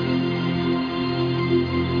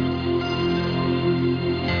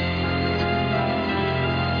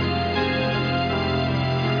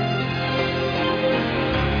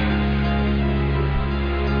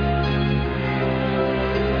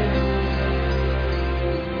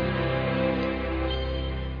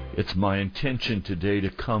It's my intention today to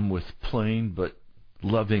come with plain but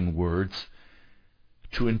loving words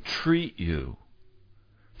to entreat you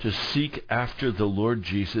to seek after the Lord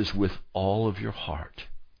Jesus with all of your heart.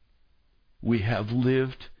 We have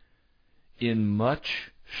lived in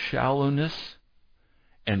much shallowness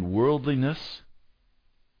and worldliness,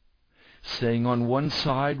 saying on one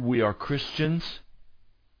side we are Christians,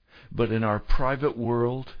 but in our private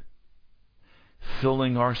world,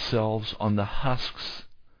 filling ourselves on the husks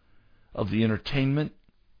of the entertainment,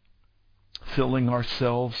 filling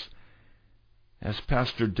ourselves, as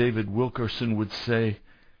Pastor David Wilkerson would say,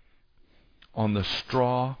 on the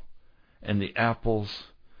straw and the apples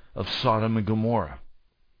of Sodom and Gomorrah.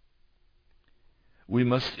 We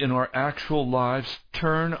must in our actual lives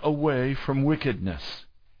turn away from wickedness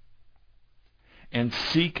and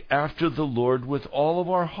seek after the Lord with all of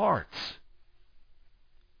our hearts.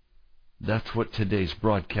 That's what today's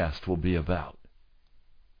broadcast will be about.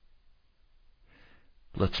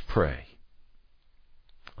 Let's pray.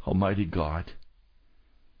 Almighty God,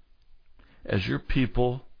 as your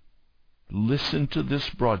people listen to this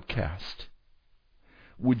broadcast,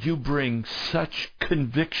 would you bring such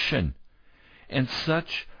conviction and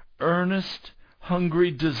such earnest,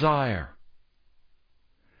 hungry desire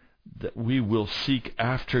that we will seek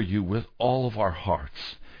after you with all of our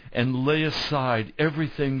hearts and lay aside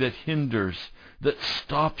everything that hinders, that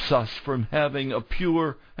stops us from having a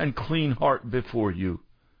pure and clean heart before you.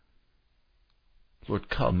 Lord,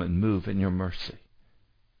 come and move in your mercy.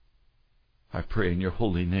 I pray in your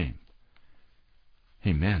holy name.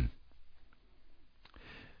 Amen.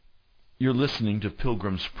 You're listening to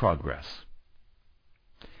Pilgrim's Progress.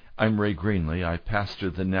 I'm Ray Greenlee. I pastor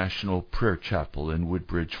the National Prayer Chapel in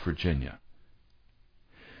Woodbridge, Virginia.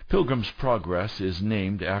 Pilgrim's Progress is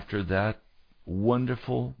named after that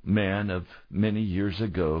wonderful man of many years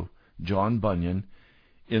ago, John Bunyan,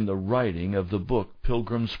 in the writing of the book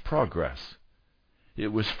Pilgrim's Progress. It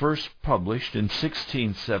was first published in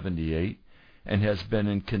 1678 and has been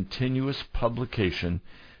in continuous publication,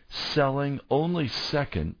 selling only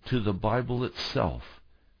second to the Bible itself.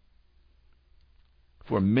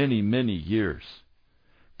 For many, many years,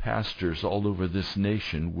 pastors all over this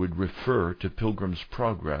nation would refer to Pilgrim's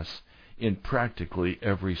Progress in practically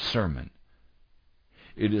every sermon.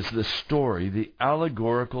 It is the story, the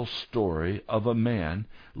allegorical story of a man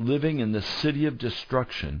living in the city of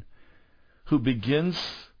destruction who begins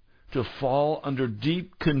to fall under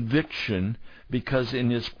deep conviction because in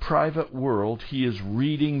his private world he is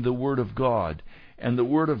reading the Word of God, and the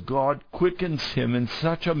Word of God quickens him in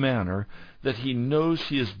such a manner that he knows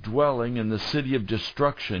he is dwelling in the city of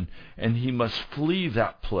destruction, and he must flee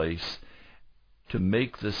that place to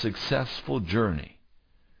make the successful journey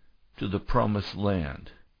to the promised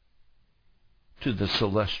land, to the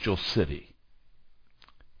celestial city,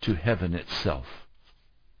 to heaven itself.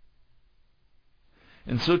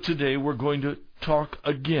 And so today we're going to talk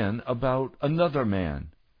again about another man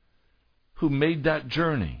who made that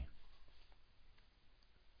journey.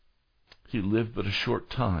 He lived but a short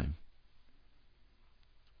time,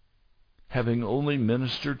 having only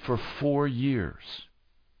ministered for 4 years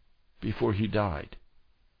before he died.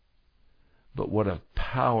 But what a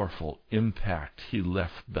powerful impact he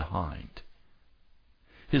left behind.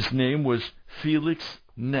 His name was Felix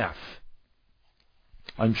Neff.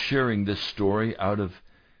 I'm sharing this story out of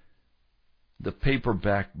the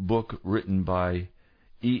paperback book written by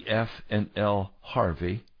E.F. and L.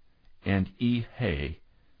 Harvey and E. Hay.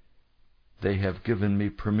 They have given me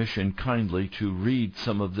permission kindly to read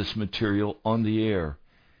some of this material on the air.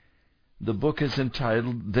 The book is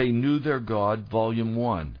entitled They Knew Their God, Volume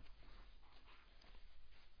 1.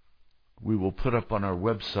 We will put up on our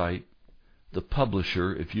website the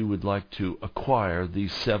publisher if you would like to acquire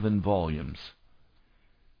these 7 volumes.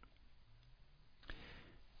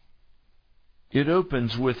 It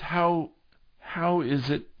opens with how is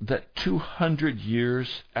it that 200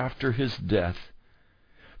 years after his death,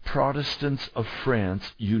 Protestants of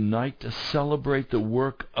France unite to celebrate the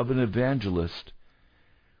work of an evangelist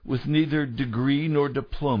with neither degree nor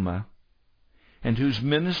diploma, and whose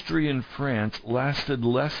ministry in France lasted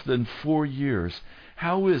less than 4 years.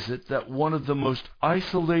 How is it that one of the most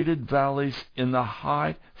isolated valleys in the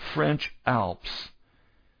high French Alps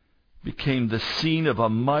became the scene of a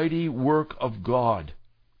mighty work of God?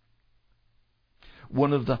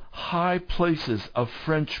 One of the high places of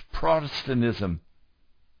French Protestantism,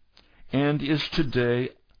 and is today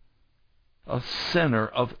a center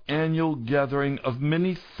of annual gathering of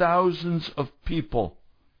many thousands of people.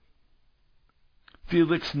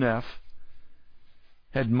 Felix Neff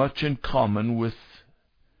had much in common with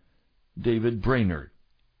David Brainerd.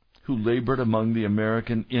 who labored among the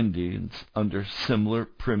American Indians under similar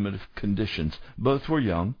primitive conditions. Both were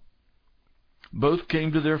young. Both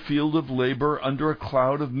came to their field of labor under a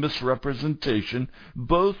cloud of misrepresentation.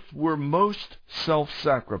 Both were most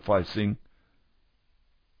self-sacrificing.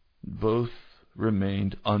 Both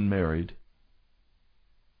remained unmarried.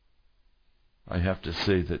 I have to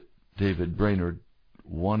say that David Brainerd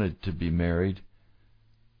wanted to be married.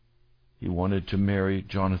 He wanted to marry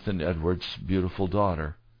Jonathan Edwards' beautiful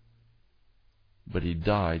daughter, but he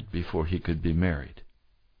died before he could be married.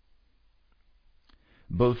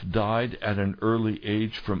 Both died at an early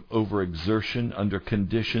age from overexertion under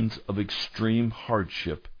conditions of extreme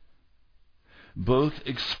hardship. Both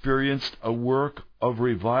experienced a work of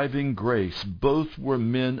reviving grace. Both were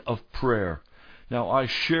men of prayer. Now, I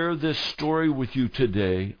share this story with you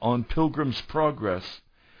today on Pilgrim's Progress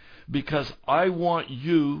because I want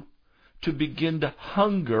you to begin to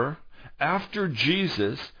hunger after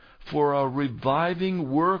Jesus for a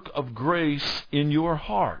reviving work of grace in your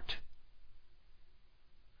heart.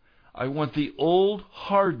 I want the old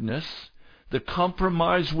hardness, the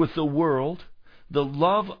compromise with the world, the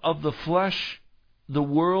love of the flesh, the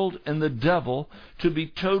world, and the devil to be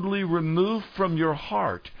totally removed from your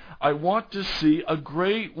heart. I want to see a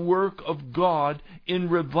great work of God in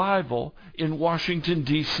revival in Washington,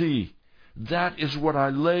 D.C. That is what I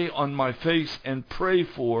lay on my face and pray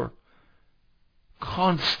for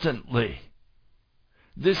constantly.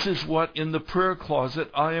 This is what in the prayer closet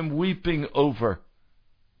I am weeping over.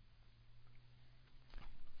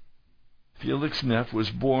 Felix Neff was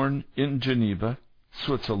born in Geneva,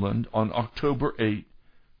 Switzerland, on October 8,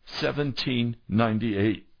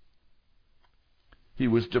 1798. He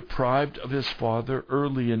was deprived of his father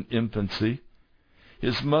early in infancy.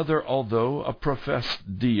 His mother, although a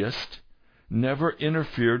professed deist, never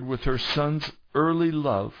interfered with her son's early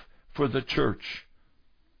love for the church.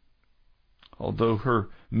 Although her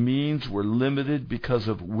means were limited because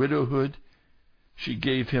of widowhood, she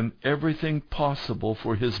gave him everything possible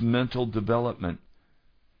for his mental development.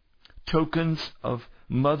 Tokens of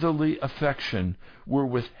motherly affection were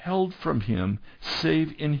withheld from him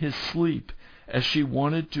save in his sleep, as she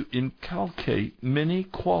wanted to inculcate many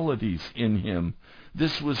qualities in him.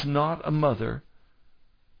 This was not a mother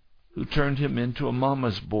who turned him into a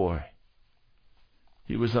mama's boy.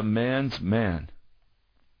 He was a man's man.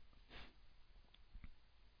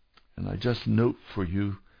 And I just note for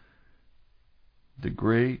you the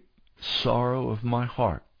great sorrow of my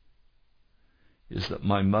heart is that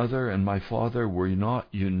my mother and my father were not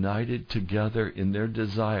united together in their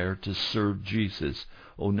desire to serve Jesus.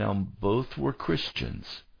 Oh, now both were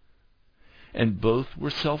Christians, and both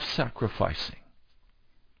were self-sacrificing.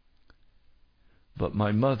 But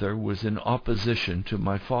my mother was in opposition to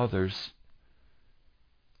my father's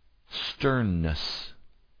sternness.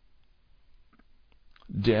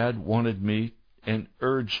 Dad wanted me and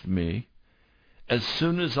urged me, as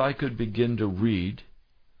soon as I could begin to read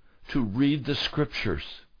the Scriptures,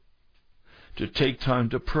 to take time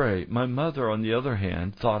to pray. My mother, on the other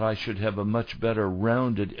hand, thought I should have a much better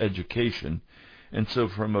rounded education, and so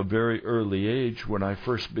from a very early age, when I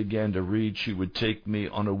first began to read, she would take me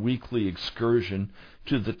on a weekly excursion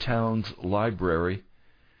to the town's library,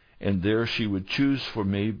 and there she would choose for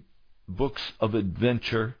me books of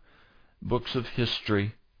adventure, books of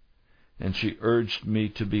history, and she urged me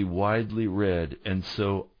to be widely read, and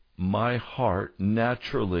so my heart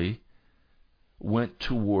naturally went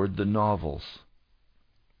toward the novels,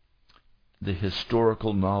 the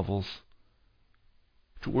historical novels,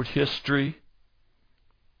 toward history,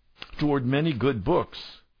 toward many good books.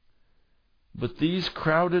 But these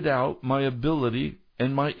crowded out my ability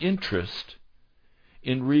and my interest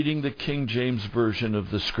in reading the King James Version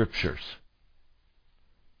of the Scriptures.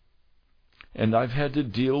 And I've had to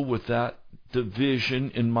deal with that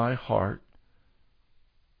division in my heart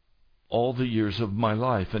all the years of my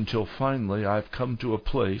life, until finally I've come to a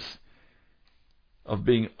place of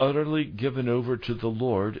being utterly given over to the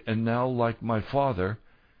Lord. And now, like my father,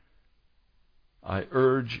 I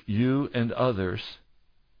urge you and others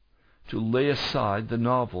to lay aside the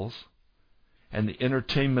novels and the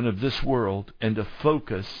entertainment of this world and to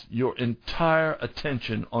focus your entire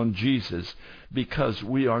attention on Jesus, because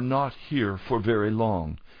we are not here for very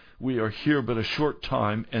long. We are here but a short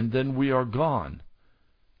time, and then we are gone,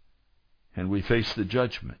 and we face the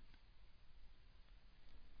judgment.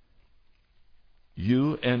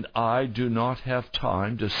 You and I do not have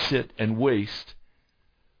time to sit and waste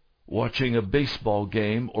watching a baseball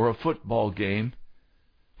game or a football game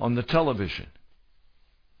on the television.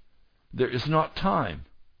 There is not time.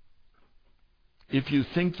 If you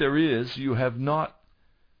think there is, you have not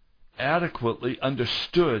adequately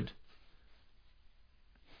understood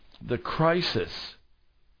the crisis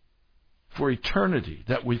for eternity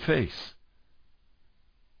that we face.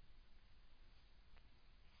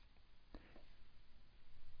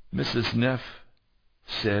 Mrs. Neff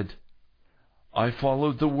said, "I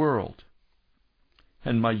followed the world,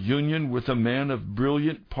 and my union with a man of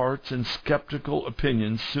brilliant parts and skeptical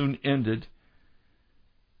opinions soon ended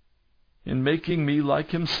in making me,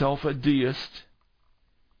 like himself, a deist,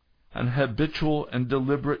 an habitual and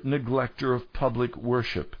deliberate neglecter of public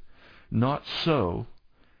worship. Not so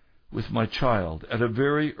with my child. At a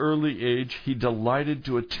very early age, he delighted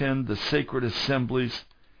to attend the sacred assemblies,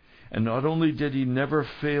 and not only did he never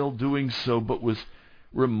fail doing so, but was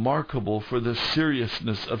remarkable for the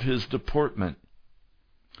seriousness of his deportment.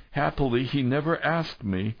 Happily, he never asked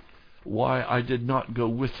me why I did not go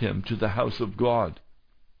with him to the house of God."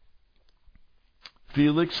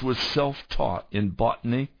 Felix was self-taught in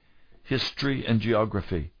botany, history, and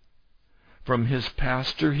geography. From his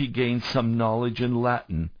pastor he gained some knowledge in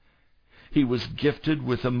Latin. He was gifted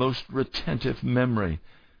with a most retentive memory,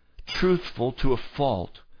 truthful to a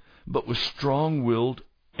fault, but was strong-willed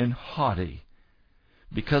and haughty.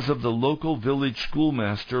 Because of the local village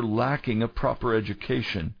schoolmaster lacking a proper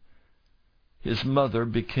education, his mother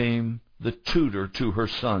became the tutor to her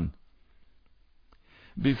son.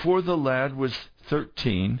 Before the lad was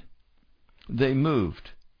 13, they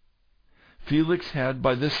moved. Felix had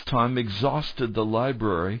by this time exhausted the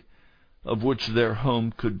library of which their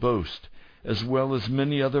home could boast, as well as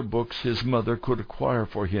many other books his mother could acquire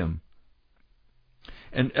for him.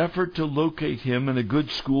 An effort to locate him in a good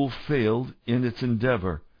school failed in its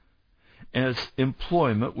endeavor, as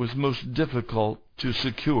employment was most difficult to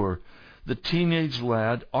secure. The teenage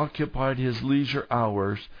lad occupied his leisure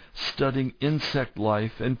hours studying insect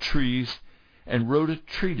life and trees, and wrote a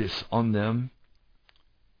treatise on them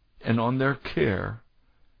and on their care.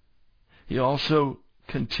 He also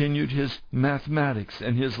continued his mathematics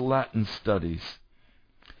and his Latin studies.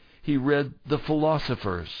 He read the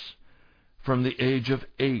philosophers from the age of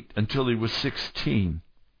 8 until he was 16.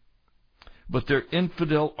 But their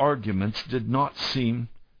infidel arguments did not seem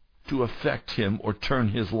to affect him or turn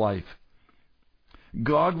his life.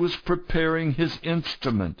 God was preparing his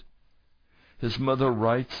instrument. His mother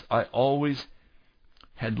writes, "I always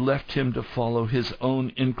had left him to follow his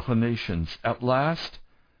own inclinations. At last,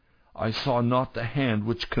 I saw not the hand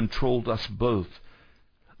which controlled us both,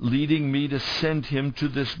 leading me to send him to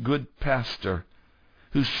this good pastor,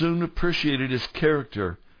 who soon appreciated his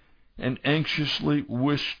character and anxiously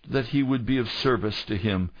wished that he would be of service to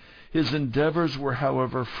him. His endeavors were,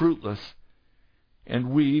 however, fruitless,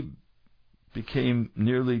 and we became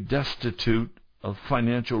nearly destitute of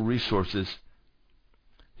financial resources.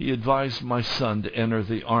 He advised my son to enter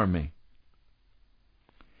the army."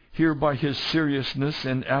 Here, by his seriousness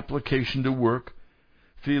and application to work,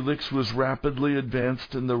 Felix was rapidly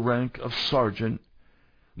advanced in the rank of sergeant,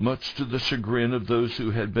 much to the chagrin of those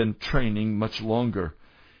who had been training much longer.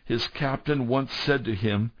 His captain once said to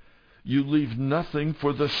him, "You leave nothing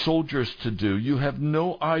for the soldiers to do. You have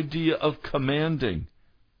no idea of commanding."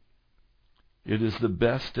 "It is the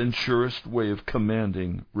best and surest way of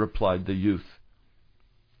commanding," replied the youth.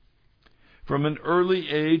 From an early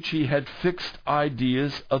age he had fixed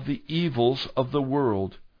ideas of the evils of the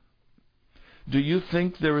world. "Do you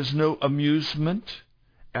think there is no amusement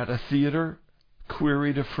at a theater?"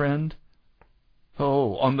 queried a friend.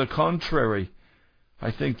 "Oh, on the contrary,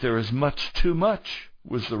 I think there is much too much,"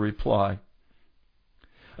 was the reply.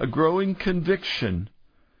 A growing conviction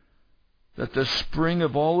that the spring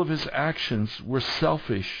of all of his actions were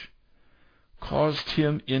selfish caused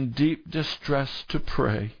him in deep distress to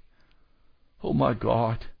pray, "O my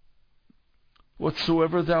God,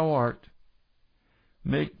 whatsoever thou art,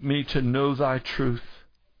 make me to know thy truth.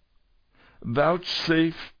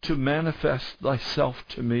 Vouchsafe to manifest thyself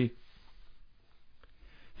to me."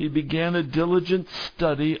 He began a diligent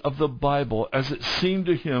study of the Bible, as it seemed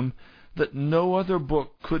to him that no other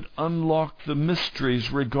book could unlock the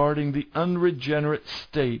mysteries regarding the unregenerate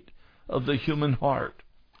state of the human heart.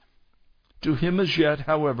 To him as yet,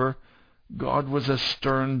 however, God was a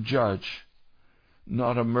stern judge,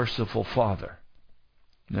 not a merciful Father.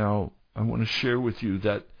 Now, I want to share with you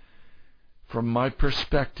that from my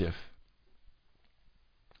perspective,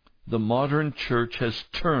 the modern church has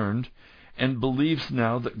turned and believes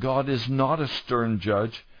now that God is not a stern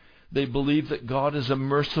judge. They believe that God is a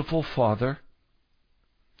merciful Father,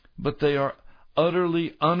 but they are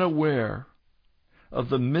utterly unaware of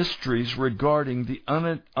the mysteries regarding the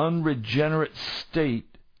unregenerate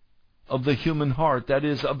state of the human heart, that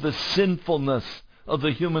is, of the sinfulness of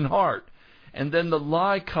the human heart. And then the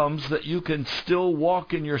lie comes that you can still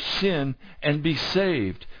walk in your sin and be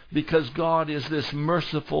saved because God is this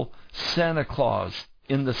merciful Santa Claus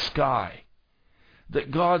in the sky.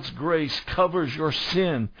 That God's grace covers your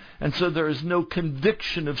sin, and so there is no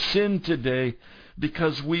conviction of sin today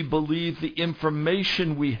because we believe the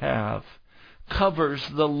information we have covers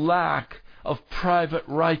the lack of private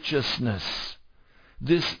righteousness.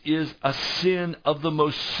 This is a sin of the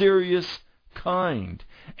most serious kind,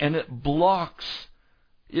 and it blocks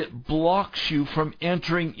you from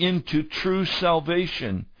entering into true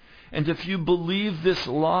salvation. And if you believe this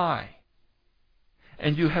lie,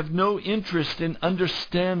 and you have no interest in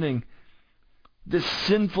understanding this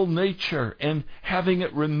sinful nature and having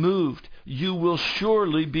it removed, you will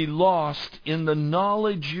surely be lost in the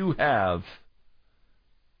knowledge you have,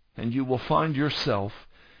 and you will find yourself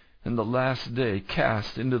in the last day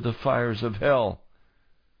cast into the fires of hell.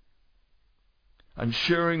 I'm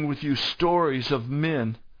sharing with you stories of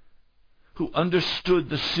men who understood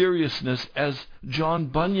the seriousness, as John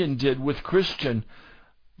Bunyan did with Christian,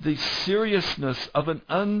 the seriousness of an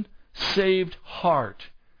unsaved heart,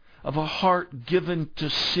 of a heart given to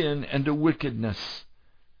sin and to wickedness.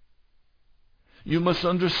 You must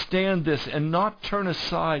understand this and not turn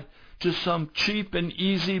aside to some cheap and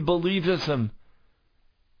easy believism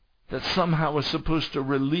that somehow is supposed to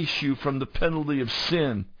release you from the penalty of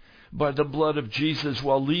sin by the blood of Jesus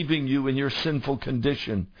while leaving you in your sinful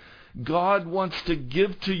condition. God wants to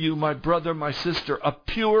give to you, my brother, my sister, a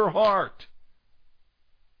pure heart.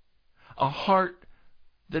 A heart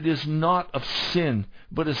that is not of sin,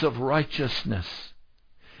 but is of righteousness.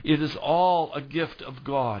 It is all a gift of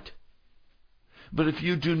God. But if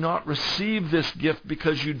you do not receive this gift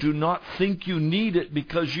because you do not think you need it,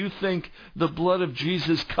 because you think the blood of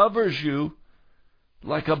Jesus covers you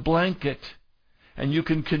like a blanket, and you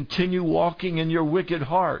can continue walking in your wicked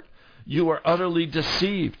heart, you are utterly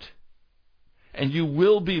deceived, and you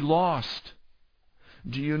will be lost.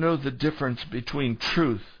 Do you know the difference between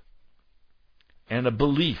truth and a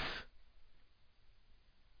belief?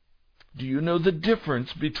 Do you know the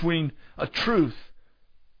difference between a truth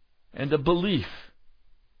and a belief?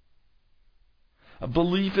 A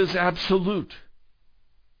belief is absolute.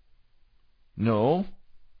 No.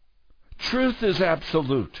 Truth is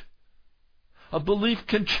absolute. A belief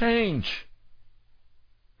can change.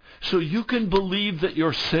 So you can believe that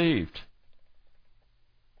you're saved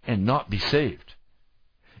and not be saved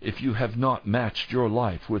if you have not matched your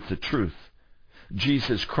life with the truth.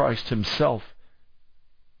 Jesus Christ Himself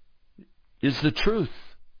is the truth.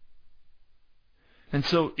 And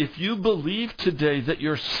so if you believe today that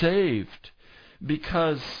you're saved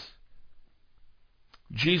because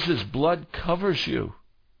Jesus' blood covers you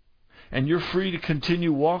and you're free to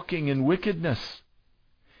continue walking in wickedness,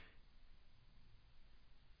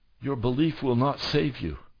 your belief will not save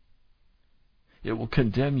you. It will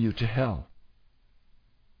condemn you to hell.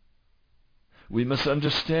 We must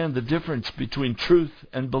understand the difference between truth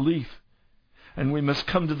and belief. And we must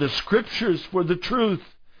come to the Scriptures for the truth.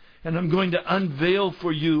 And I'm going to unveil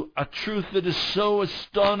for you a truth that is so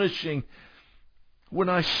astonishing. When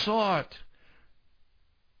I saw it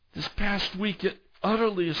this past week, it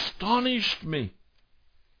utterly astonished me.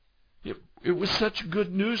 It was such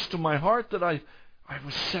good news to my heart that I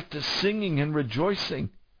was set to singing and rejoicing.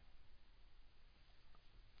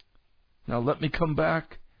 Now let me come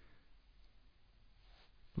back.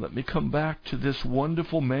 Let me come back to this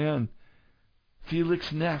wonderful man,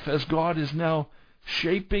 Felix Neff, as God is now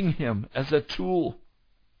shaping him as a tool.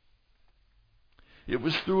 It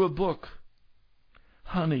was through a book,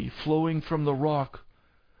 Honey Flowing from the Rock,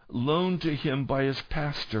 loaned to him by his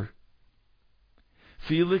pastor.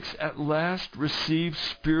 Felix at last received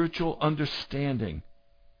spiritual understanding.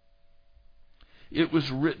 It was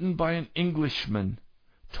written by an Englishman,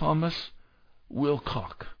 Thomas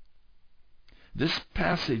Wilcock. This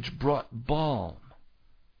passage brought balm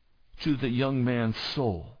to the young man's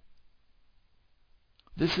soul.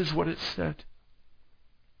 This is what it said.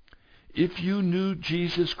 If you knew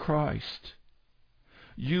Jesus Christ,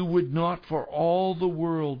 you would not for all the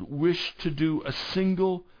world wish to do a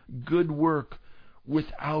single good work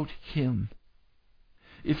without Him.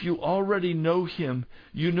 If you already know Him,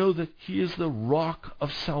 you know that He is the rock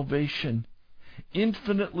of salvation,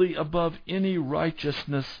 infinitely above any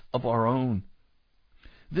righteousness of our own.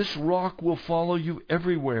 This rock will follow you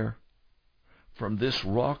everywhere. From this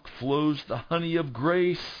rock flows the honey of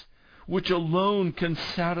grace, which alone can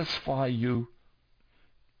satisfy you.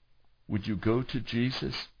 Would you go to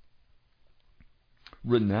Jesus?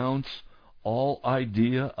 Renounce all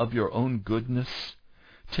idea of your own goodness,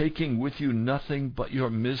 taking with you nothing but your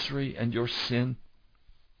misery and your sin?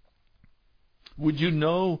 Would you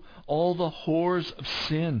know all the horrors of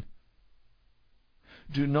sin?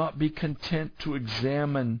 Do not be content to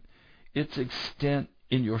examine its extent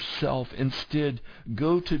in yourself. Instead,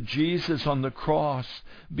 go to Jesus on the cross.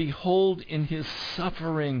 Behold in his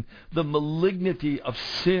suffering the malignity of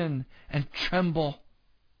sin, and tremble.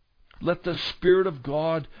 Let the Spirit of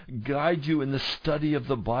God guide you in the study of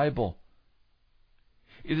the Bible.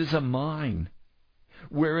 It is a mine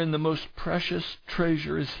wherein the most precious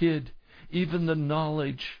treasure is hid, even the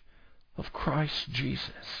knowledge of Christ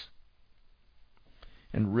Jesus.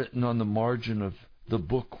 And written on the margin of the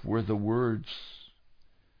book were the words,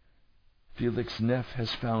 Felix Neff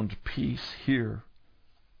has found peace here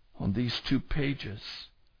on these 2 pages.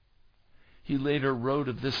 He later wrote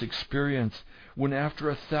of this experience when, after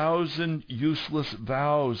 1,000 useless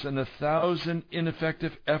vows and 1,000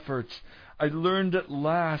 ineffective efforts, I learned at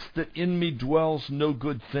last that in me dwells no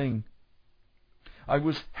good thing. I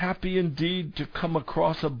was happy indeed to come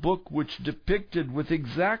across a book which depicted with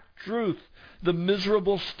exact truth the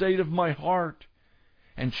miserable state of my heart,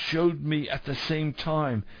 and showed me at the same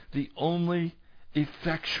time the only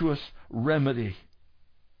effectuous remedy.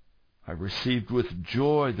 I received with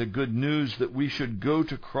joy the good news that we should go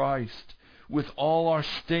to Christ with all our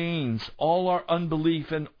stains, all our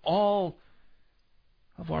unbelief, and all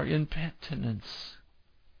of our impenitence.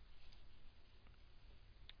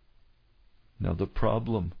 Now the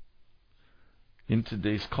problem in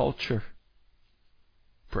today's culture,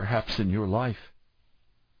 perhaps in your life,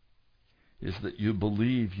 is that you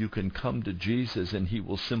believe you can come to Jesus and he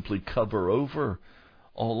will simply cover over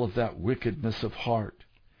all of that wickedness of heart.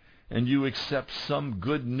 And you accept some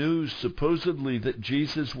good news, supposedly, that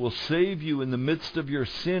Jesus will save you in the midst of your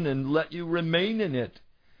sin and let you remain in it.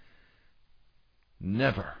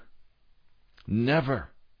 Never. Never.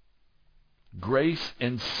 Grace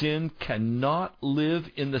and sin cannot live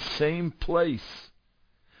in the same place.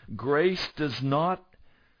 Grace does not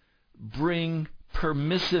bring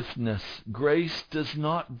permissiveness. Grace does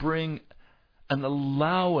not bring an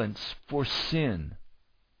allowance for sin.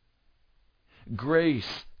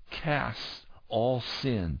 Grace casts all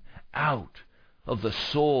sin out of the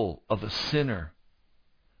soul of a sinner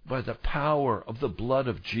by the power of the blood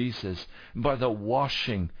of Jesus, by the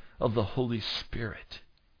washing of the Holy Spirit.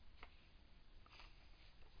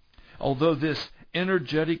 Although this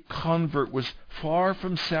energetic convert was far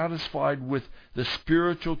from satisfied with the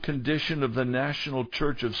spiritual condition of the National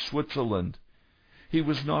Church of Switzerland, he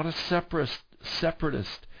was not a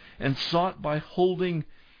separatist, and sought by holding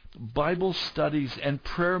Bible studies and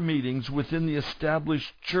prayer meetings within the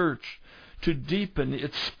established church to deepen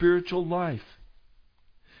its spiritual life.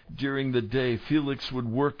 During the day, Felix would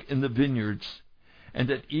work in the vineyards,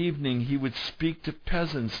 and at evening he would speak to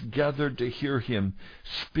peasants gathered to hear him.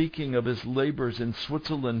 Speaking of his labors in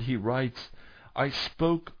Switzerland, he writes, "I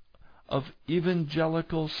spoke of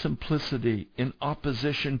evangelical simplicity in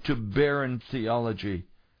opposition to barren theology.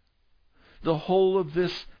 The whole of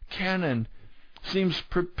this canon seems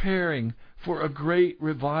preparing for a great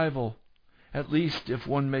revival, at least if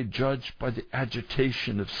one may judge by the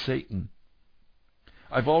agitation of Satan.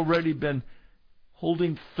 I've already been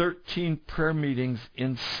holding 13 prayer meetings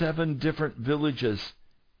in 7 different villages,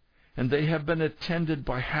 and they have been attended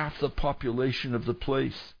by half the population of the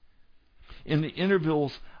place. In the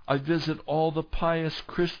intervals, I visit all the pious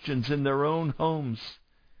Christians in their own homes,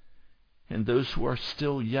 and those who are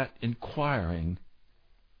still yet inquiring."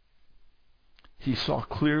 He saw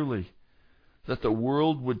clearly that the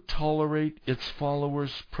world would tolerate its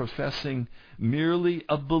followers professing merely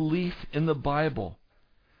a belief in the Bible,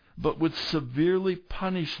 but would severely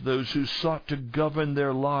punish those who sought to govern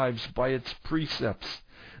their lives by its precepts.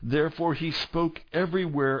 Therefore he spoke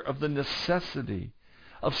everywhere of the necessity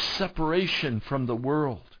of separation from the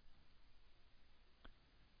world.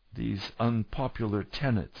 These unpopular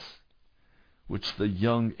tenets, which the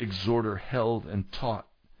young exhorter held and taught,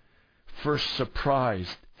 first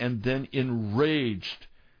surprised and then enraged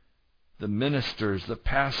the ministers, the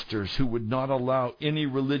pastors, who would not allow any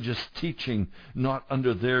religious teaching not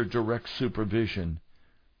under their direct supervision.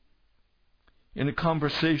 In a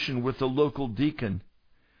conversation with the local deacon,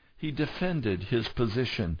 he defended his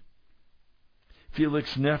position.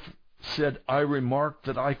 Felix Neff said, "I remarked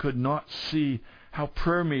that I could not see how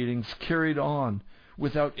prayer meetings carried on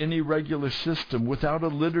without any regular system, without a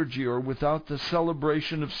liturgy, or without the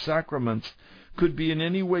celebration of sacraments, could be in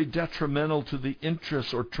any way detrimental to the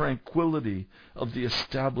interests or tranquility of the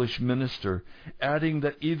established minister," adding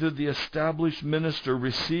that either the established minister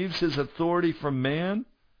receives his authority from man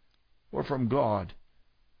or from God.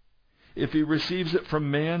 If he receives it from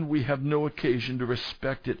man, we have no occasion to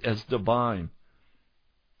respect it as divine.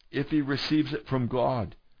 if he receives it from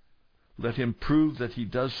God, let him prove that he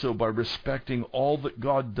does so by respecting all that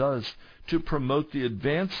God does to promote the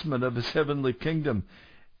advancement of his heavenly kingdom,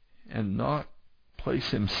 and not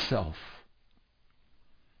place himself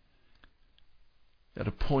at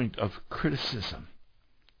a point of criticism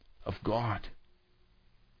of God.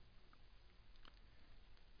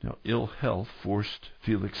 Now, ill health forced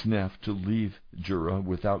Felix Neff to leave Jura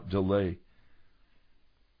without delay,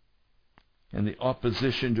 and the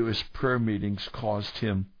opposition to his prayer meetings caused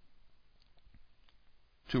him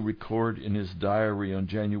to record in his diary on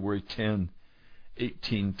January 10,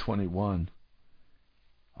 1821,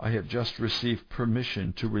 "I have just received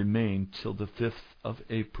permission to remain till the 5th of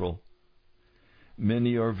April.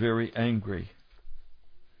 Many are very angry,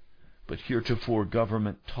 but heretofore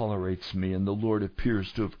government tolerates me, and the Lord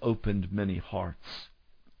appears to have opened many hearts."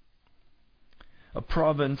 A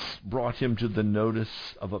province brought him to the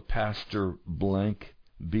notice of a pastor Blanc,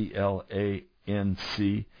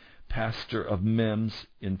 B-L-A-N-C, pastor of Mems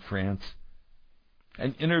in France.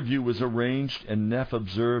 An interview was arranged, and Neff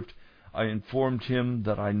observed, "I informed him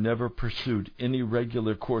that I never pursued any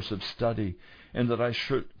regular course of study, and that I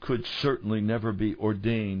could certainly never be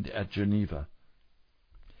ordained at Geneva.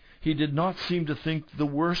 He did not seem to think the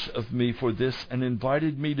worse of me for this, and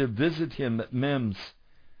invited me to visit him at Mems.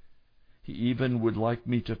 He even would like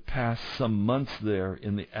me to pass some months there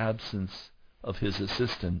in the absence of his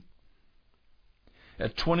assistant."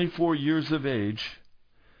 At 24 years of age,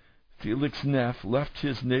 Felix Neff left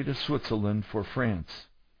his native Switzerland for France,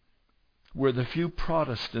 where the few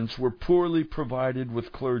Protestants were poorly provided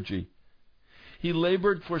with clergy. He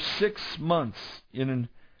labored for 6 months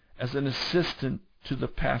as an assistant to the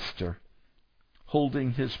pastor,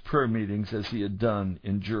 holding his prayer meetings as he had done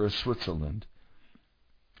in Jura, Switzerland.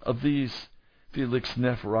 Of these, Felix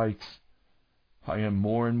Neff writes, "I am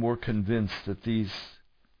more and more convinced that these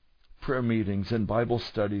prayer meetings and Bible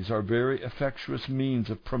studies are very effectuous means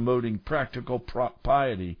of promoting practical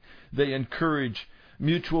piety. They encourage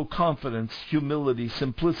mutual confidence, humility,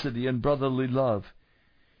 simplicity, and brotherly love.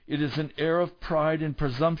 It is an air of pride and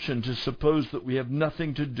presumption to suppose that we have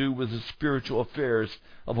nothing to do with the spiritual affairs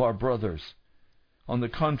of our brothers. On the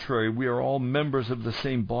contrary, we are all members of the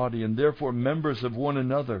same body, and therefore members of one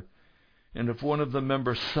another. And if one of the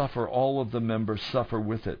members suffer, all of the members suffer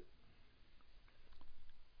with it.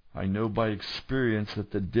 I know by experience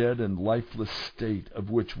that the dead and lifeless state of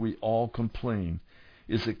which we all complain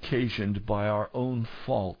is occasioned by our own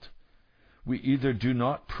fault. We either do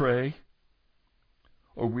not pray,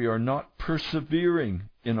 or we are not persevering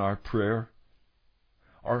in our prayer.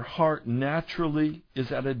 Our heart naturally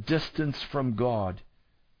is at a distance from God.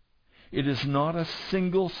 It is not a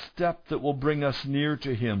single step that will bring us near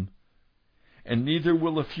to Him, and neither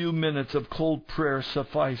will a few minutes of cold prayer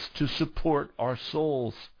suffice to support our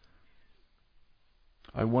souls."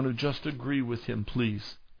 I want to just agree with him,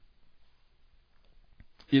 please.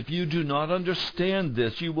 If you do not understand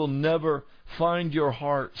this, you will never find your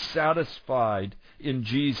heart satisfied in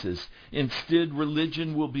Jesus. Instead,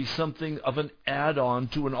 religion will be something of an add-on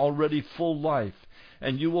to an already full life,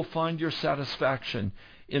 and you will find your satisfaction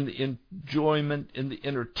in the enjoyment, in the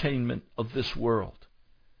entertainment of this world.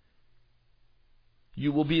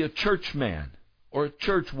 You will be a churchman or a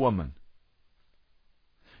churchwoman.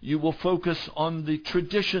 You will focus on the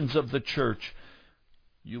traditions of the church.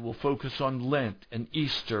 You will focus on Lent and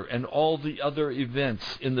Easter and all the other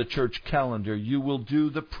events in the church calendar. You will do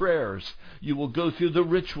the prayers. You will go through the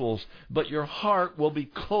rituals. But your heart will be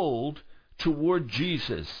cold toward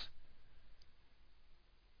Jesus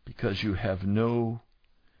because you have no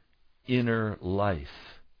inner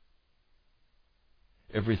life.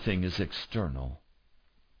 Everything is external.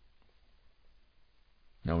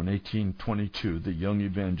 Now, in 1822, the young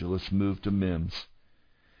evangelist moved to Mems,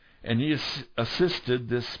 and he assisted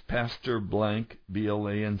this pastor Blanc,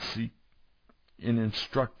 B-L-A-N-C, in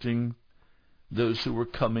instructing those who were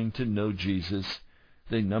coming to know Jesus.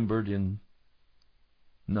 They numbered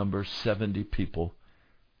 70 people.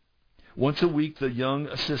 Once a week, the young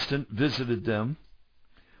assistant visited them,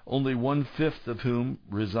 only 1/5 of whom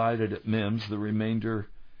resided at Mems, the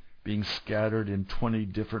remainder being scattered in 20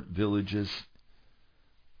 different villages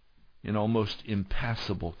in almost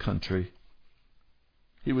impassable country.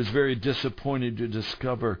 He was very disappointed to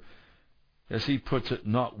discover, as he puts it,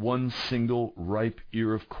 not one single ripe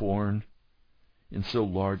ear of corn in so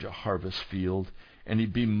large a harvest field, and he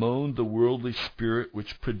bemoaned the worldly spirit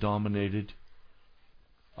which predominated.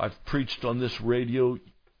 I've preached on this radio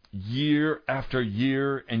year after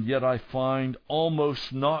year, and yet I find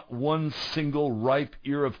almost not one single ripe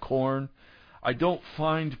ear of corn. I don't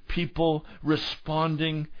find people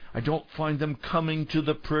responding I don't find them coming to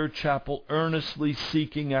the prayer chapel earnestly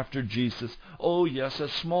seeking after Jesus. Oh yes, a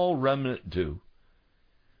small remnant do.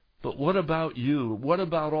 But what about you? What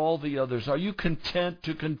about all the others? Are you content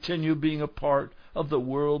to continue being a part of the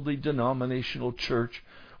worldly denominational church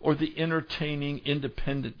or the entertaining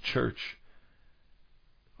independent church?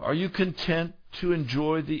 Are you content to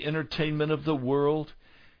enjoy the entertainment of the world,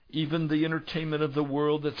 even the entertainment of the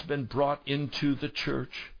world that's been brought into the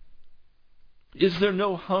church? Is there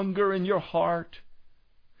no hunger in your heart?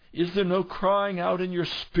 Is there no crying out in your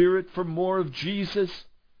spirit for more of Jesus?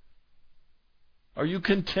 Are you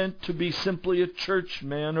content to be simply a church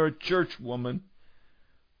man or a church woman?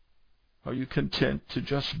 Are you content to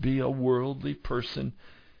just be a worldly person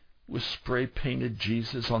with spray-painted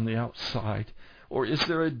Jesus on the outside? Or is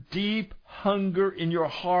there a deep hunger in your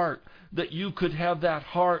heart that you could have that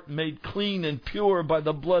heart made clean and pure by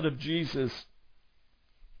the blood of Jesus?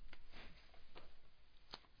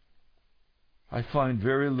 I find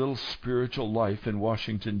very little spiritual life in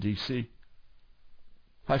Washington, D.C.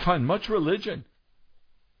 I find much religion.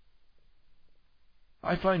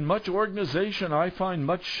 I find much organization. I find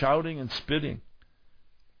much shouting and spitting.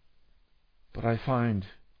 But I find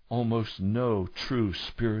almost no true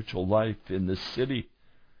spiritual life in this city.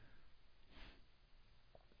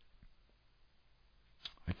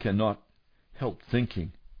 I cannot help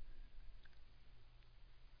thinking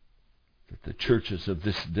that the churches of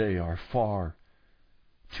this day are far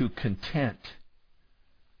too content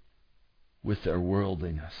with their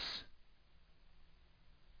worldliness.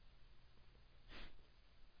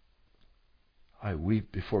 I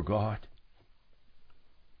weep before God.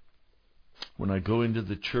 When I go into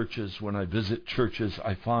the churches, when I visit churches,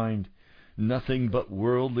 I find nothing but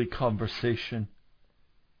worldly conversation.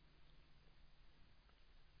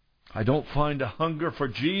 I don't find a hunger for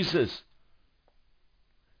Jesus.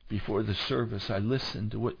 Before the service, I listen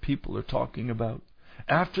to what people are talking about.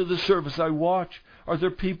 After the service, I watch. Are there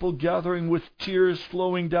people gathering with tears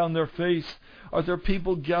flowing down their face? Are there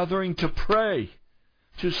people gathering to pray,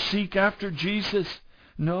 to seek after Jesus?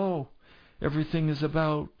 No. Everything is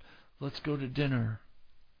about, let's go to dinner.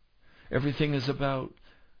 Everything is about,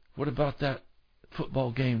 what about that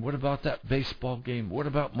football game? What about that baseball game? What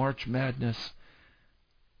about March Madness?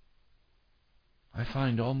 I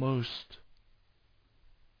find almost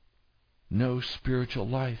no spiritual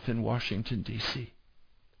life in Washington, D.C.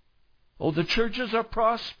 Oh, the churches are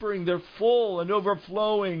prospering. They're full and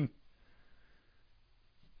overflowing.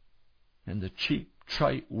 And the cheap,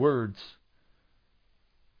 trite words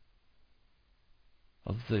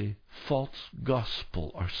of the false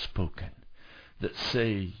gospel are spoken that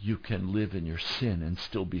say you can live in your sin and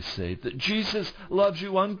still be saved, that Jesus loves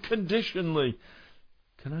you unconditionally.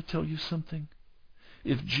 Can I tell you something?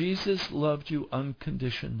 If Jesus loved you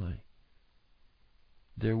unconditionally,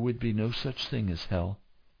 there would be no such thing as hell.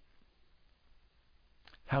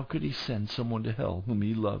 How could he send someone to hell whom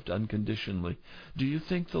he loved unconditionally? Do you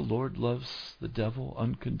think the Lord loves the devil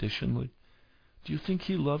unconditionally? Do you think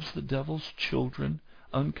he loves the devil's children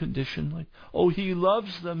unconditionally? Oh, he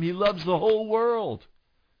loves them. He loves the whole world.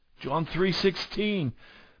 John 3:16.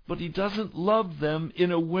 But he doesn't love them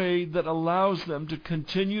in a way that allows them to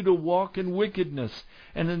continue to walk in wickedness.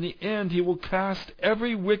 And in the end, he will cast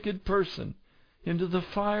every wicked person into the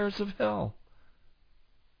fires of hell.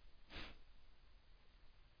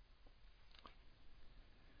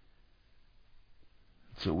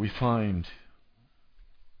 So we find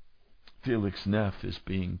Felix Neff is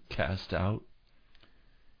being cast out.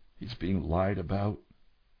 He's being lied about.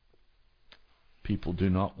 People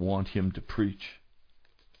do not want him to preach.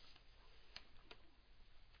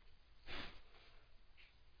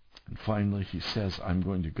 And finally he says, I'm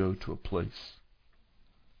going to go to a place.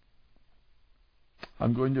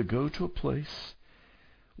 I'm going to go to a place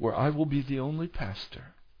where I will be the only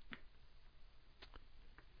pastor,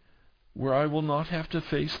 where I will not have to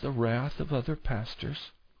face the wrath of other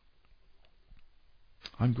pastors.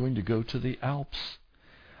 I'm going to go to the Alps.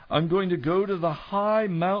 I'm going to go to the high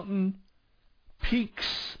mountain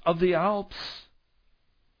peaks of the Alps.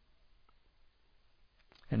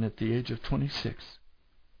 And at the age of 26,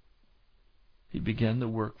 he began the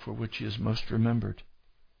work for which he is most remembered.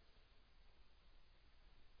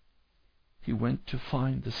 He went to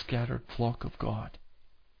find the scattered flock of God.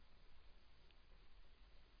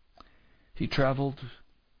 He traveled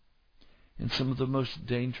in some of the most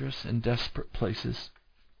dangerous and desperate places.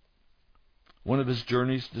 One of his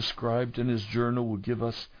journeys described in his journal will give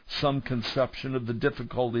us some conception of the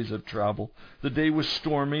difficulties of travel. The day was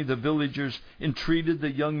stormy. The villagers entreated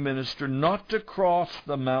the young minister not to cross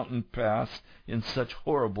the mountain pass in such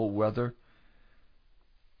horrible weather.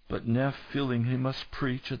 But Neff, feeling he must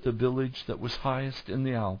preach at the village that was highest in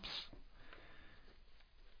the Alps,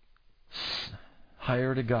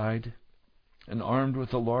 hired a guide, and armed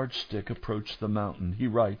with a large stick approached the mountain. He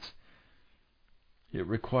writes, "It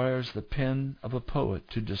requires the pen of a poet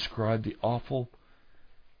to describe the awful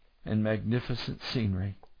and magnificent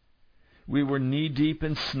scenery. We were knee-deep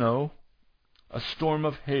in snow. A storm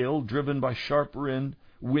of hail, driven by sharp wind,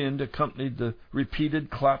 accompanied the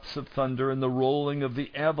repeated claps of thunder and the rolling of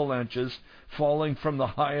the avalanches falling from the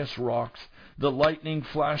highest rocks. The lightning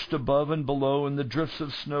flashed above and below, and the drifts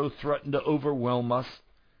of snow threatened to overwhelm us.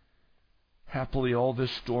 Happily, all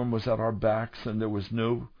this storm was at our backs, and there was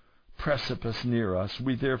no precipice near us.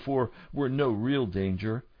 We therefore were in no real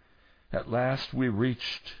danger. At last we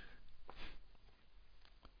reached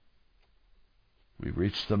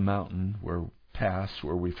the mountain where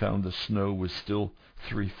we found the snow was still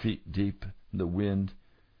 3 feet deep, and the wind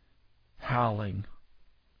howling.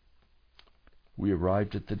 We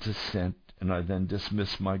arrived at the descent, and I then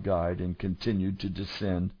dismissed my guide and continued to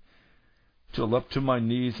descend, till up to my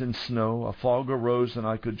knees in snow a fog arose, and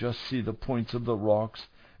I could just see the points of the rocks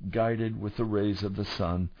guided with the rays of the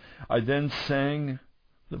sun. I then sang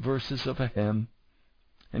the verses of a hymn,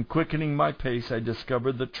 and quickening my pace, I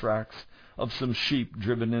discovered the tracks of some sheep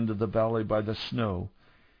driven into the valley by the snow,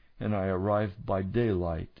 and I arrived by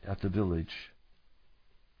daylight at the village.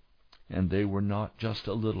 And they were not just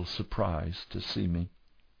a little surprised to see me."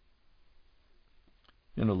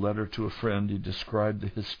 In a letter to a friend, he described the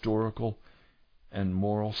historical and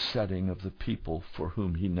moral setting of the people for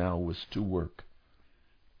whom he now was to work.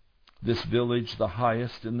 This village, the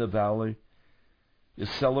highest in the valley, is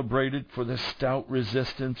celebrated for the stout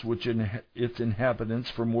resistance which its inhabitants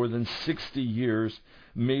for more than 60 years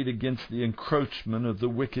made against the encroachment of the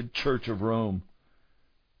wicked Church of Rome.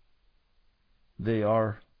 They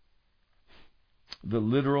are the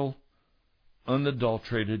literal,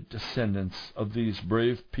 unadulterated descendants of these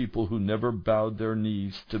brave people who never bowed their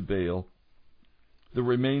knees to Baal. The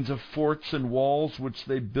remains of forts and walls which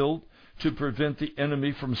they built to prevent the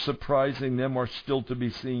enemy from surprising them are still to be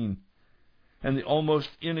seen. And the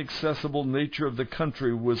almost inaccessible nature of the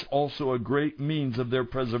country was also a great means of their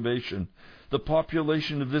preservation. The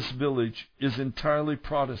population of this village is entirely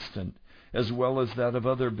Protestant, as well as that of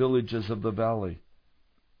other villages of the valley.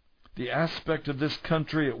 The aspect of this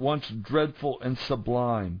country, at once dreadful and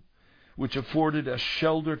sublime, which afforded a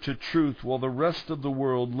shelter to truth while the rest of the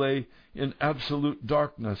world lay in absolute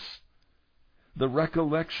darkness. The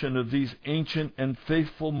recollection of these ancient and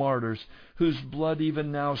faithful martyrs, whose blood even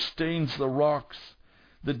now stains the rocks,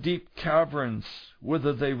 the deep caverns,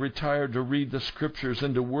 whither they retired to read the Scriptures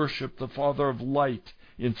and to worship the Father of light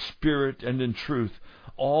in spirit and in truth,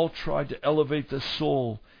 all tried to elevate the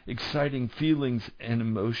soul, exciting feelings and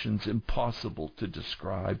emotions impossible to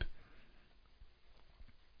describe.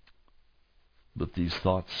 But these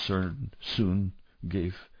thoughts soon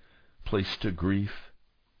gave place to grief.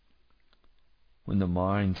 When the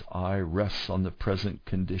mind's eye rests on the present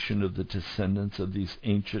condition of the descendants of these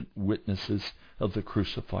ancient witnesses of the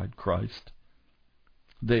crucified Christ,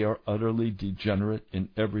 they are utterly degenerate in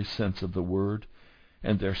every sense of the word,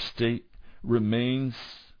 and their state reminds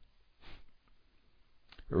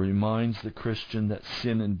the Christian that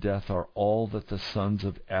sin and death are all that the sons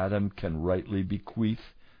of Adam can rightly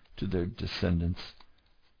bequeath to their descendants.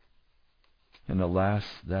 And alas,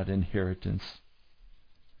 that inheritance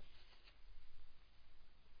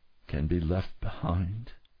can be left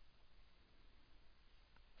behind.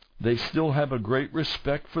 They still have a great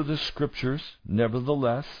respect for the Scriptures.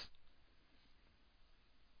 Nevertheless,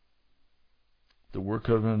 the work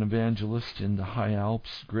of an evangelist in the high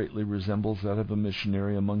Alps greatly resembles that of a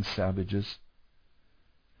missionary among savages.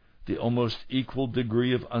 The almost equal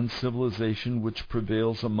degree of uncivilization which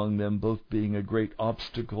prevails among them both being a great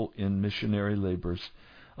obstacle in missionary labors.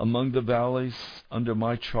 Among the valleys under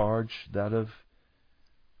my charge, that of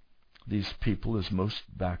these people is most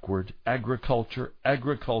backward.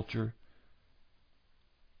 Agriculture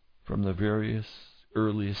from the various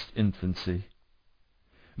earliest infancy.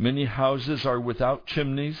 Many houses are without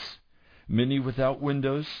chimneys, many without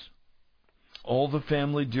windows. All the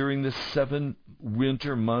family during the 7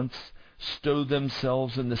 winter months stow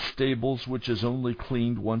themselves in the stables, which is only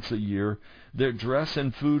cleaned once a year. Their dress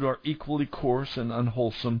and food are equally coarse and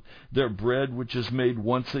unwholesome. Their bread, which is made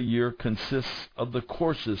once a year, consists of the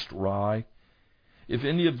coarsest rye. If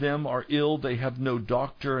any of them are ill, they have no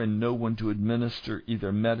doctor and no one to administer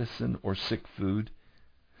either medicine or sick food.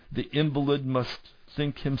 The invalid must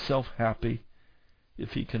think himself happy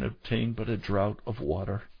if he can obtain but a draught of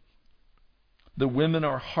water. The women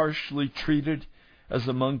are harshly treated as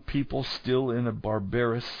among people still in a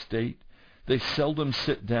barbarous state. They seldom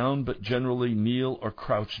sit down, but generally kneel or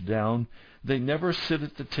crouch down. They never sit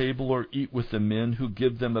at the table or eat with the men who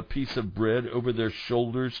give them a piece of bread over their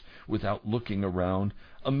shoulders without looking around,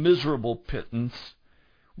 a miserable pittance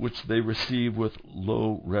which they receive with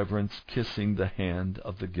low reverence, kissing the hand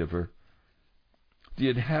of the giver. The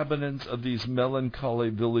inhabitants of these melancholy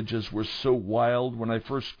villages were so wild when I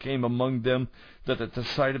first came among them that at the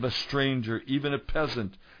sight of a stranger, even a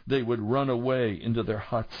peasant, they would run away into their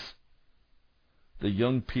huts. The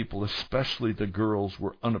young people, especially the girls,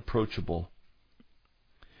 were unapproachable.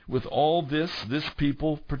 With all this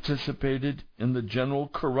people participated in the general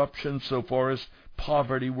corruption so far as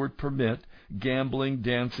poverty would permit. Gambling,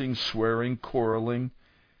 dancing, swearing, quarreling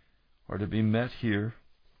are to be met here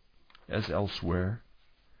as elsewhere.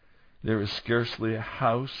 There is scarcely a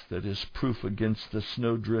house that is proof against the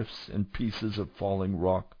snowdrifts and pieces of falling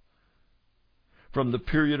rock. From the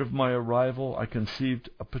period of my arrival, I conceived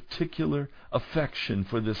a particular affection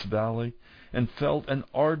for this valley, and felt an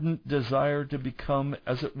ardent desire to become,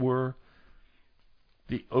 as it were,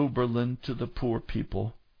 the Oberlin to the poor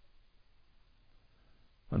people.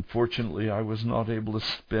 Unfortunately, I was not able to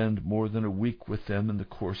spend more than a week with them in the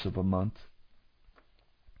course of a month.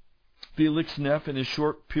 Felix Neff, in his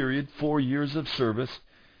short period, 4 years of service,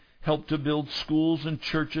 helped to build schools and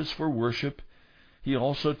churches for worship. He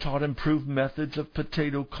also taught improved methods of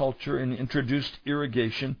potato culture and introduced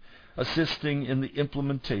irrigation, assisting in the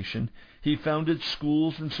implementation. He founded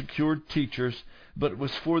schools and secured teachers, but it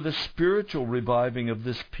was for the spiritual reviving of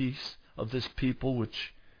this people,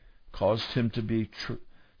 which caused him to be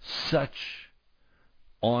such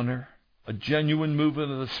honor. A genuine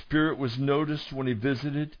movement of the Spirit was noticed when he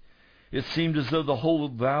visited. It seemed as though the whole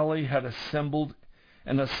valley had assembled,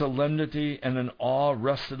 and a solemnity and an awe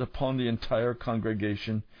rested upon the entire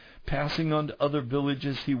congregation. Passing on to other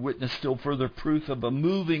villages, he witnessed still further proof of a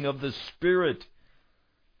moving of the Spirit.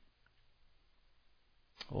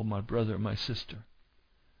 Oh, my brother, my sister,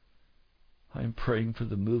 I am praying for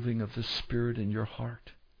the moving of the Spirit in your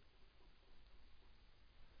heart.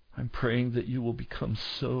 I'm praying that you will become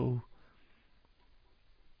so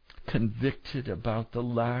convicted about the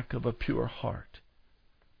lack of a pure heart,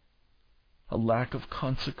 a lack of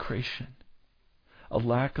consecration, a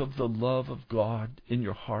lack of the love of God in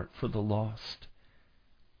your heart for the lost.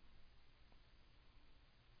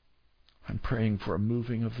 I'm praying for a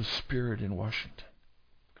moving of the Spirit in Washington.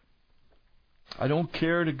 I don't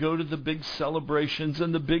care to go to the big celebrations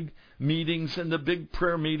and the big meetings and the big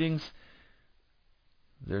prayer meetings.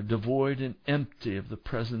 They're devoid and empty of the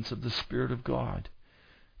presence of the Spirit of God,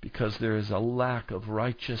 because there is a lack of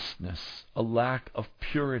righteousness, a lack of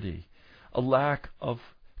purity, a lack of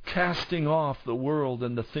casting off the world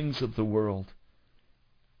and the things of the world.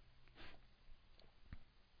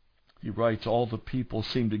 He writes, all the people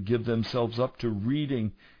seem to give themselves up to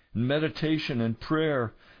reading, meditation, and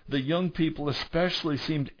prayer. The young people especially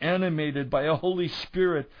seemed animated by a Holy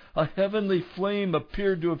Spirit. A heavenly flame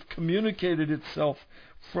appeared to have communicated itself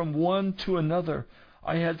from one to another.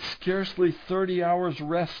 I had scarcely 30 hours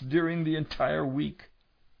rest during the entire week.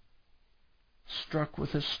 Struck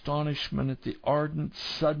with astonishment at the ardent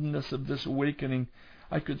suddenness of this awakening,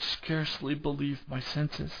 I could scarcely believe my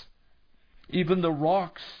senses. Even the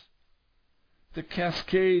rocks, the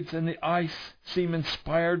cascades, and the ice seemed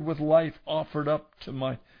inspired with life, offered up to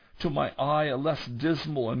my eye a less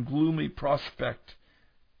dismal and gloomy prospect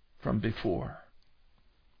from before.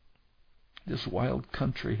 This wild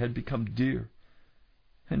country had become dear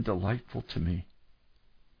and delightful to me,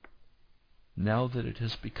 now that it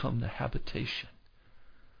has become the habitation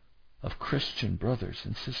of Christian brothers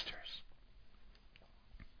and sisters.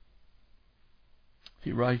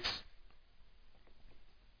 He writes,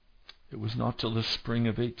 it was not till the spring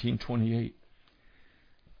of 1828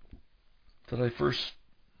 that I first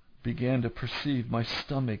began to perceive my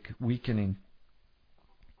stomach weakening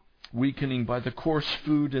by the coarse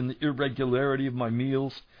food and the irregularity of my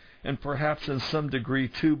meals, and perhaps in some degree,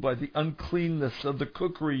 too, by the uncleanness of the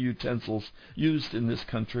cookery utensils used in this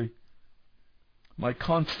country. My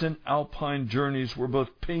constant alpine journeys were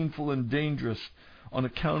both painful and dangerous on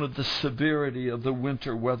account of the severity of the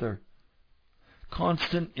winter weather.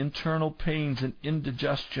 Constant internal pains and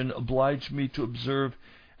indigestion obliged me to observe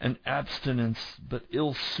an abstinence but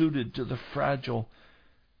ill-suited to the fragile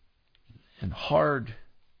and hard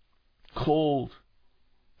cold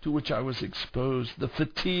to which I was exposed. The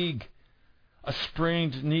fatigue, a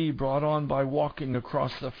sprained knee brought on by walking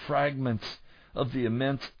across the fragments of the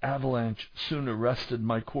immense avalanche, soon arrested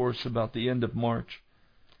my course about the end of March.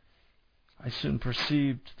 I soon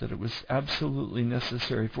perceived that it was absolutely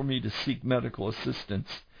necessary for me to seek medical assistance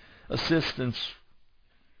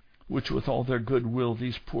which with all their goodwill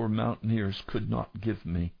these poor mountaineers could not give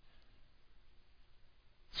me.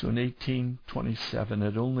 So in 1827,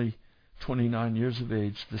 at only 29 years of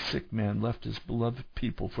age, the sick man left his beloved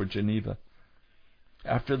people for Geneva.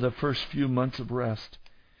 After the first few months of rest,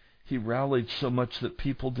 he rallied so much that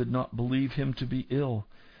people did not believe him to be ill,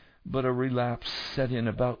 but a relapse set in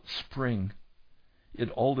about spring. It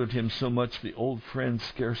altered him so much the old friends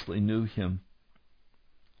scarcely knew him.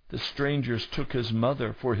 The strangers took his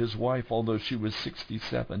mother for his wife, although she was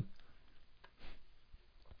 67.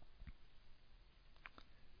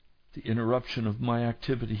 The interruption of my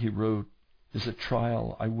activity, he wrote, is a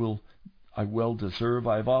trial I well deserve.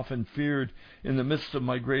 I have often feared in the midst of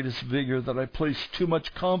my greatest vigor that I placed too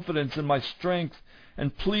much confidence in my strength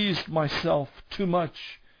and pleased myself too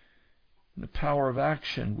much in the power of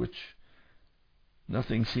action, which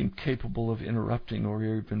nothing seemed capable of interrupting or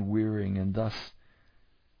even wearying, and thus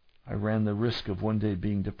I ran the risk of one day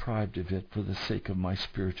being deprived of it for the sake of my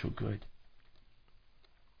spiritual good.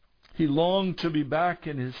 He longed to be back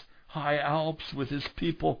in his high Alps with his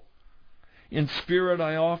people. In spirit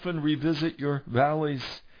I often revisit your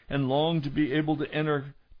valleys and long to be able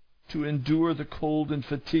to endure the cold and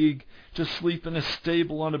fatigue, to sleep in a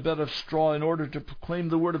stable on a bed of straw in order to proclaim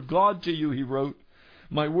the word of God to you, he wrote.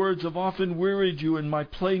 My words have often wearied you, and my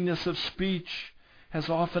plainness of speech has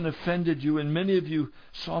often offended you, and many of you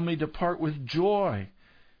saw me depart with joy.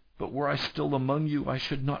 But were I still among you, I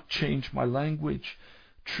should not change my language.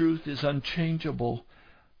 Truth is unchangeable.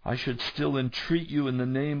 I should still entreat you in the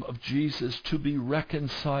name of Jesus to be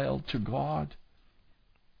reconciled to God.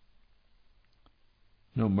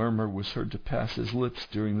 No murmur was heard to pass his lips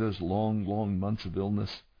during those long, long months of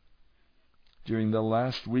illness. During the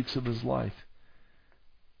last weeks of his life,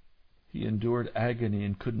 he endured agony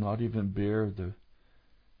and could not even bear the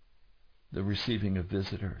receiving of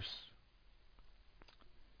visitors.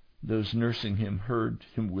 Those nursing him heard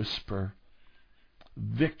him whisper,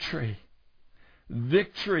 "Victory!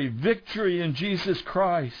 Victory! Victory in Jesus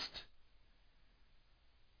Christ!"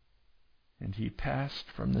 And he passed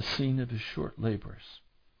from the scene of his short labors.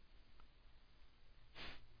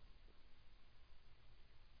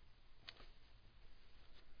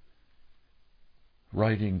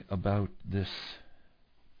 Writing about this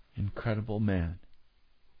incredible man,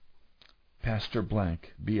 Pastor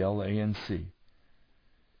Blank, B-L-A-N-C,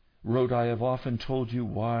 wrote, I have often told you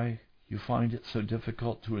why you find it so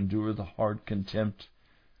difficult to endure the hard contempt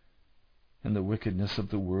and the wickedness of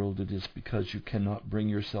the world. It is because you cannot bring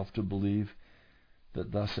yourself to believe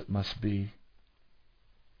that thus it must be.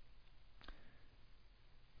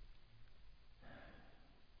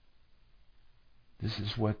 This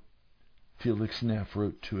is what Felix Neff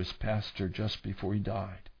wrote to his pastor just before he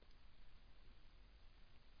died.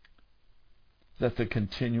 That the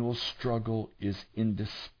continual struggle is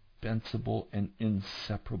indispensable and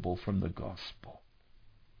inseparable from the gospel.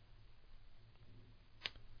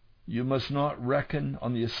 You must not reckon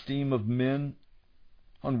on the esteem of men,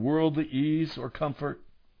 on worldly ease or comfort.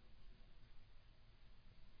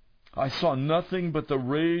 I saw nothing but the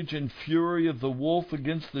rage and fury of the wolf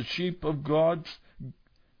against the sheep of God's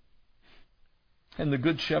and the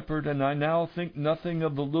good shepherd, and I now think nothing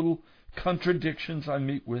of the little contradictions I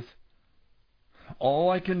meet with. All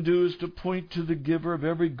I can do is to point to the giver of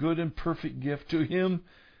every good and perfect gift, to him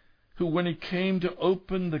who, when he came to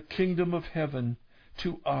open the kingdom of heaven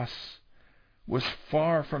to us, was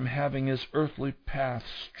far from having his earthly path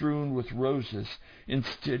strewn with roses.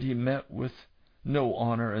 Instead, he met with no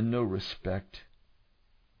honor and no respect.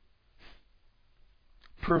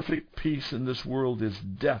 Perfect peace in this world is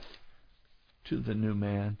death to the new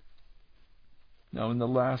man. Now, in the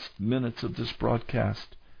last minutes of this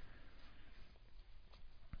broadcast,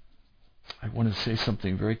 I want to say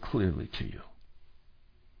something very clearly to you.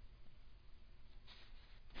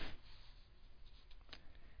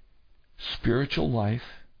 Spiritual life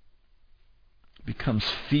becomes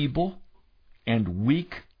feeble and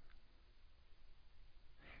weak,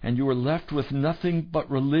 and you are left with nothing but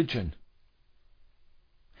religion.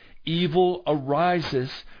 Evil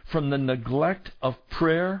arises from the neglect of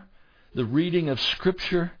prayer, the reading of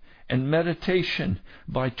Scripture, and meditation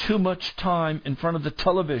by too much time in front of the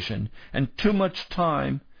television and too much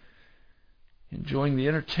time enjoying the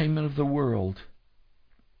entertainment of the world.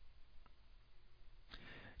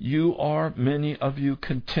 You are, many of you,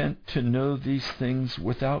 content to know these things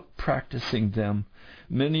without practicing them.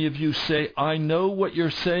 Many of you say, I know what you're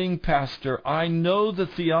saying, Pastor. I know the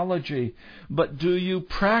theology. But do you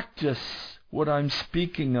practice what I'm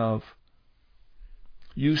speaking of?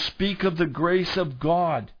 You speak of the grace of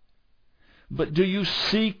God, but do you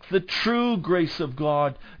seek the true grace of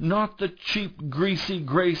God, not the cheap, greasy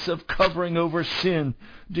grace of covering over sin?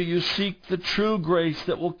 Do you seek the true grace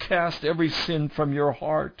that will cast every sin from your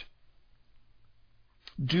heart?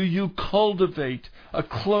 Do you cultivate a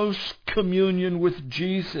close communion with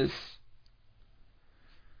Jesus?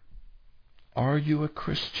 Are you a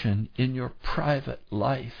Christian in your private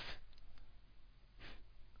life?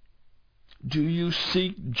 Do you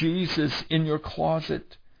seek Jesus in your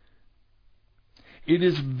closet? It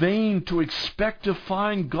is vain to expect to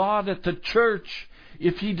find God at the church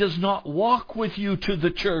if He does not walk with you to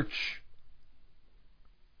the church.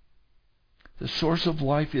 The source of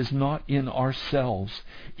life is not in ourselves.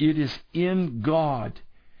 It is in God.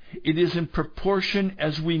 It is in proportion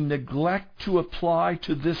as we neglect to apply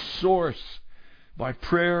to this source by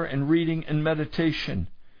prayer and reading and meditation.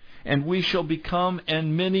 And we shall become,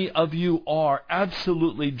 and many of you are,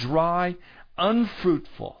 absolutely dry,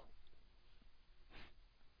 unfruitful.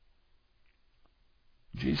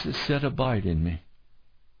 Jesus said, "Abide in me."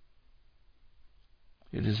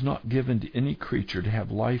 It is not given to any creature to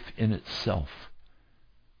have life in itself.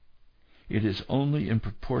 It is only in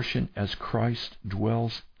proportion as Christ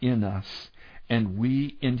dwells in us and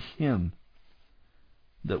we in Him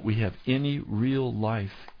that we have any real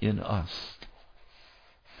life in us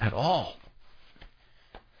at all.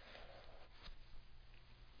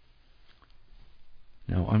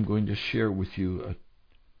 Now I'm going to share with you a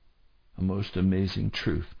most amazing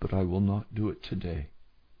truth, but I will not do it today.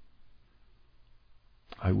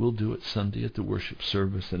 I will do it Sunday at the worship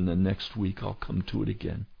service, and then next week I'll come to it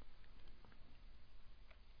again.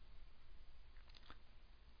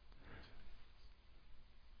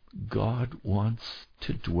 God wants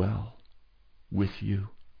to dwell with you.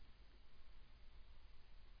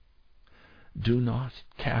 Do not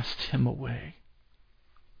cast Him away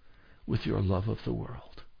with your love of the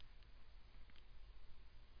world.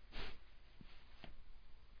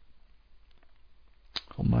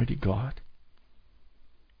 Almighty God,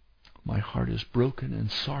 my heart is broken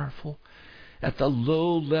and sorrowful at the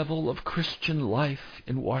low level of Christian life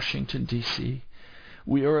in Washington, D.C.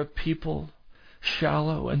 We are a people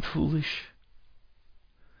shallow and foolish,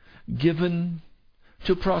 given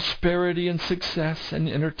to prosperity and success and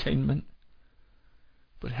entertainment,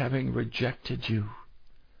 but having rejected you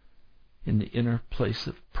in the inner place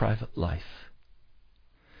of private life.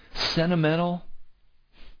 Sentimental,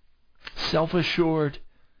 self-assured,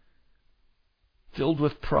 filled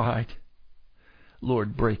with pride.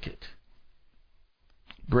 Lord, break it.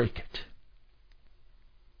 Break it.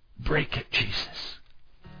 Break it, Jesus.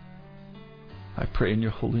 I pray in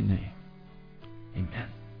your holy name. Amen.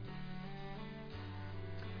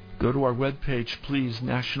 Go to our webpage, please,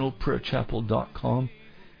 nationalprayerchapel.com.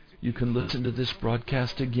 You can listen to this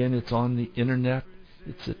broadcast again. It's on the internet.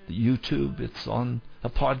 It's at the YouTube. It's on a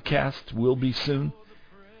podcast. Will be soon.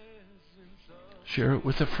 Share it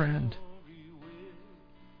with a friend.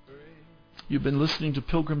 You've been listening to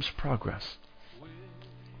Pilgrim's Progress.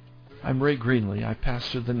 I'm Ray Greenlee. I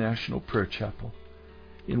pastor the National Prayer Chapel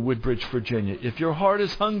in Woodbridge, Virginia. If your heart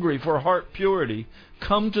is hungry for heart purity,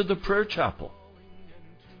 come to the prayer chapel.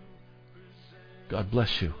 God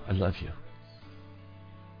bless you. I love you.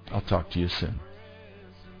 I'll talk to you soon.